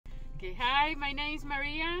Okay, hi, my name is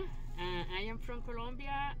Maria. I am from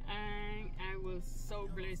Colombia, and I was so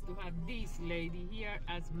blessed to have this lady here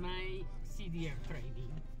as my CDL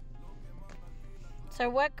training. So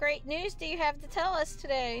what great news do you have to tell us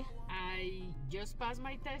today? I just passed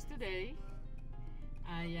my test today.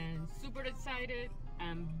 I am super excited.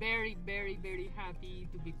 I'm very, very, very happy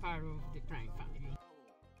to be part of the Prime family.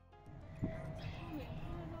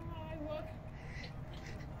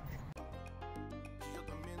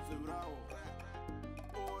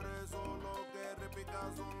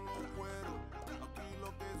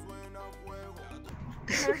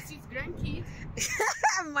 Kearsey's grandkid.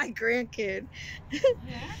 My grandkid.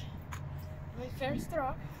 Yeah. My first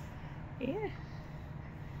truck. Yeah.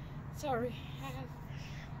 Sorry,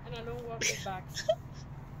 I have a long walk back.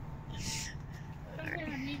 Come here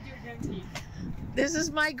and meet your grandkid. This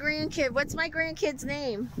is my grandkid. What's my grandkid's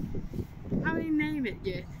name? I haven't named it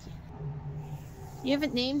yet. You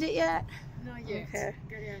haven't named it yet? Not yet. Okay.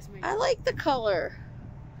 Gotta ask my I like the color.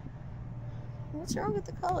 What's wrong with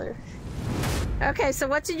the color? Okay, so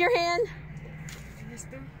what's in your hand?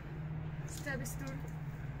 Step stool.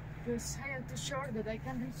 Because I am too short that I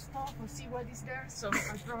can reach top or see what is there, so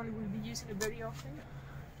I probably will be using it very often.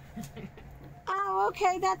 Oh,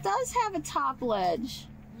 okay, that does have a top ledge.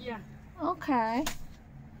 Yeah. Okay.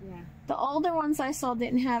 Yeah. The older ones I saw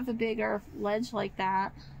didn't have a bigger ledge like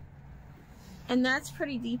that. And that's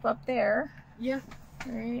pretty deep up there. Yeah.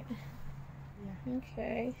 Right? Yeah.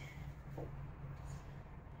 Okay.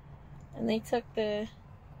 And they took the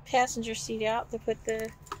passenger seat out to put the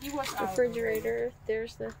refrigerator.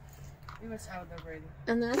 There's the... It was out already.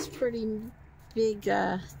 And that's pretty big,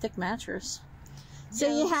 thick mattress. So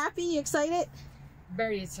Yeah. you happy? You excited?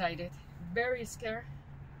 Very excited. Very scared,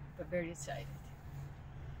 but very excited.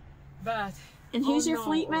 But... And who's your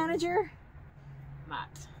fleet manager?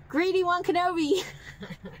 Matt. Greedy one Kenobi.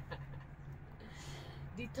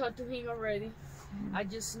 They talked to him already. I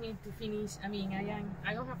just need to finish. I mean,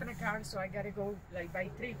 I don't have a car, so I gotta go like by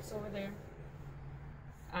trips over there.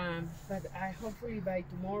 But I hopefully by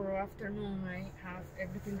tomorrow afternoon I have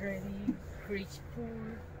everything ready, fridge full,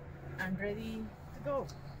 and ready to go.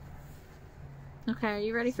 Okay, are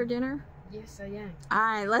you ready for dinner? Yes, I am. All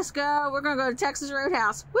right, let's go. We're gonna go to Texas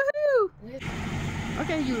Roadhouse. Woohoo!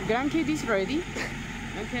 Okay, your grandkid is ready.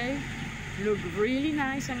 Okay, look really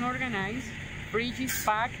nice and organized. Fridge is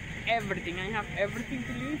packed. Everything. I have everything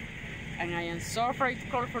to leave, and I am so afraid to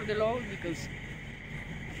call for the load because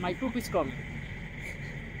my poop is coming.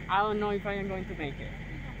 I don't know if I am going to make it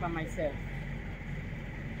by myself.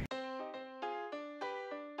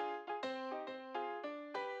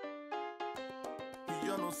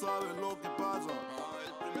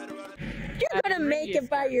 You're gonna make it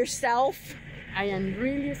by yourself. I am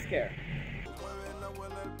really scared.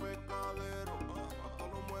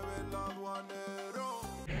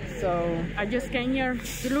 So I just came here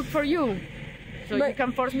to look for you, so you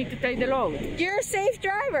can force me to take the load. You're a safe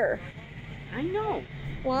driver. I know,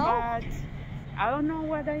 Well, but I don't know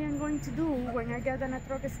what I am going to do when I get on a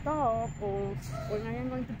truck stop or when I am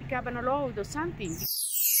going to pick up on a load or something.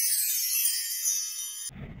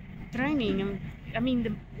 Training, I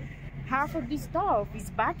mean, half of this stuff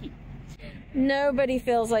is backing. nobody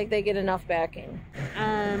feels like they get enough backing.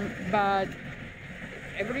 But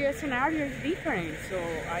every scenario is different, so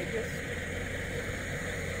I just...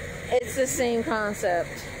 It's the same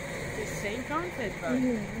concept. The same concept, but...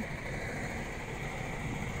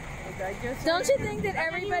 but I just... Don't you think that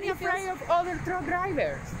everybody I'm afraid of other truck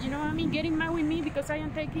drivers, you know what I mean, getting mad with me because I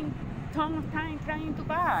am taking a ton of time trying to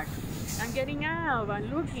back and getting out and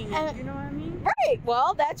looking, you know what I mean? Right,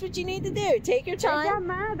 well, that's what you need to do. Take your They time. get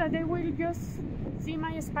mad that they will just see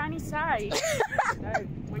my Spanish side.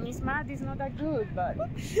 When it's mad, it's not that good, but...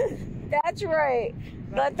 That's right.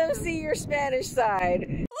 Let them see your Spanish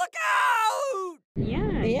side. Look out!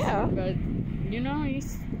 Yeah. Yeah. But, you know,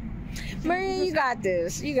 it's... Maria, you got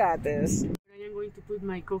this. You got this. I am going to put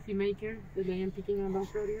my coffee maker that I am picking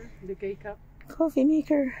up earlier, the K-cup. Coffee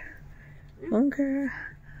maker. Okay.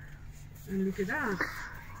 And look at that.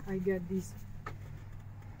 I got this.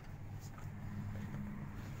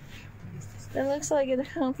 That looks like a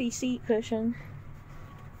comfy seat cushion.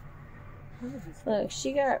 What is this? Look,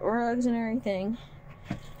 she got rugs and everything.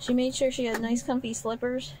 She made sure she had nice comfy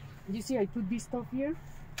slippers. You see, I put this stuff here.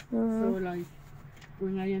 So, like,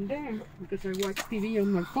 when I am there, because I watch TV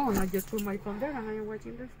on my phone, I just put my phone there and I am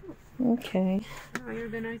watching the stuff. Okay. I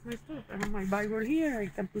organize my stuff. I have my Bible here. I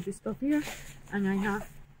can put the stuff here. And I have...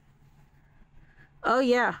 Oh,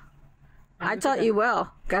 yeah. I taught you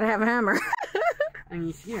well. Gotta have a hammer. And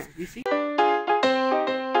it's here. You see?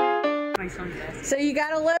 My sunglasses. So you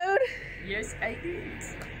got a load? Yes, I did.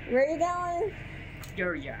 Where are you going?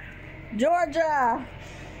 Georgia. Georgia.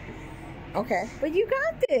 Okay. But you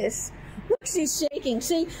got this. Look, she's shaking.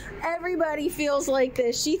 See, everybody feels like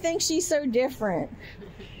this. She thinks she's so different.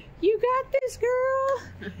 You got this, girl.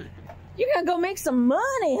 You're going to go make some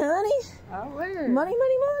money, honey. Oh, where? Money,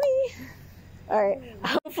 money, money. All right.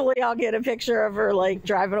 Hopefully I'll get a picture of her, like,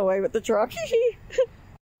 driving away with the truck.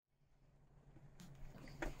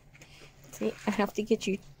 See, I have to get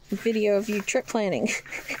you a video of you trip planning.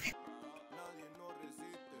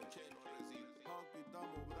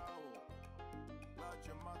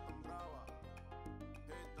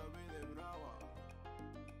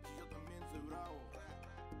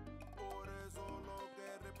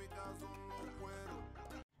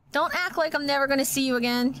 Don't act like I'm never going to see you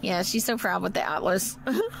again. Yeah, she's so proud with the Atlas.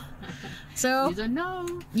 So, You don't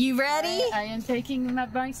know. You ready? I am taking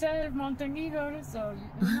myself Mountain Eagle, so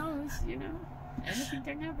who knows, you know. Anything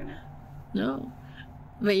can happen. No.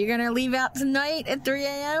 But you're going to leave out tonight at 3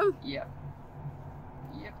 a.m.? Yep.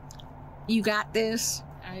 Yep. You got this.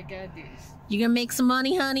 I got this. You going to make some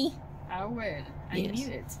money, honey? I will. I Yes. need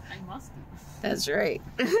it. I must. That's right.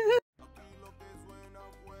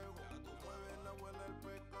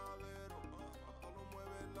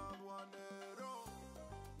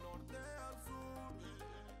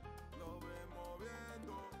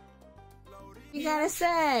 You gotta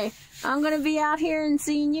say, I'm gonna be out here and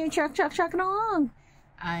seeing you trucking along.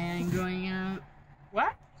 I am going out.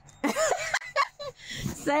 What?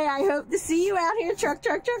 Say, I hope to see you out here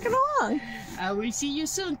trucking along. I will see you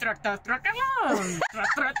soon. Truck along.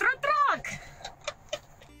 Truck.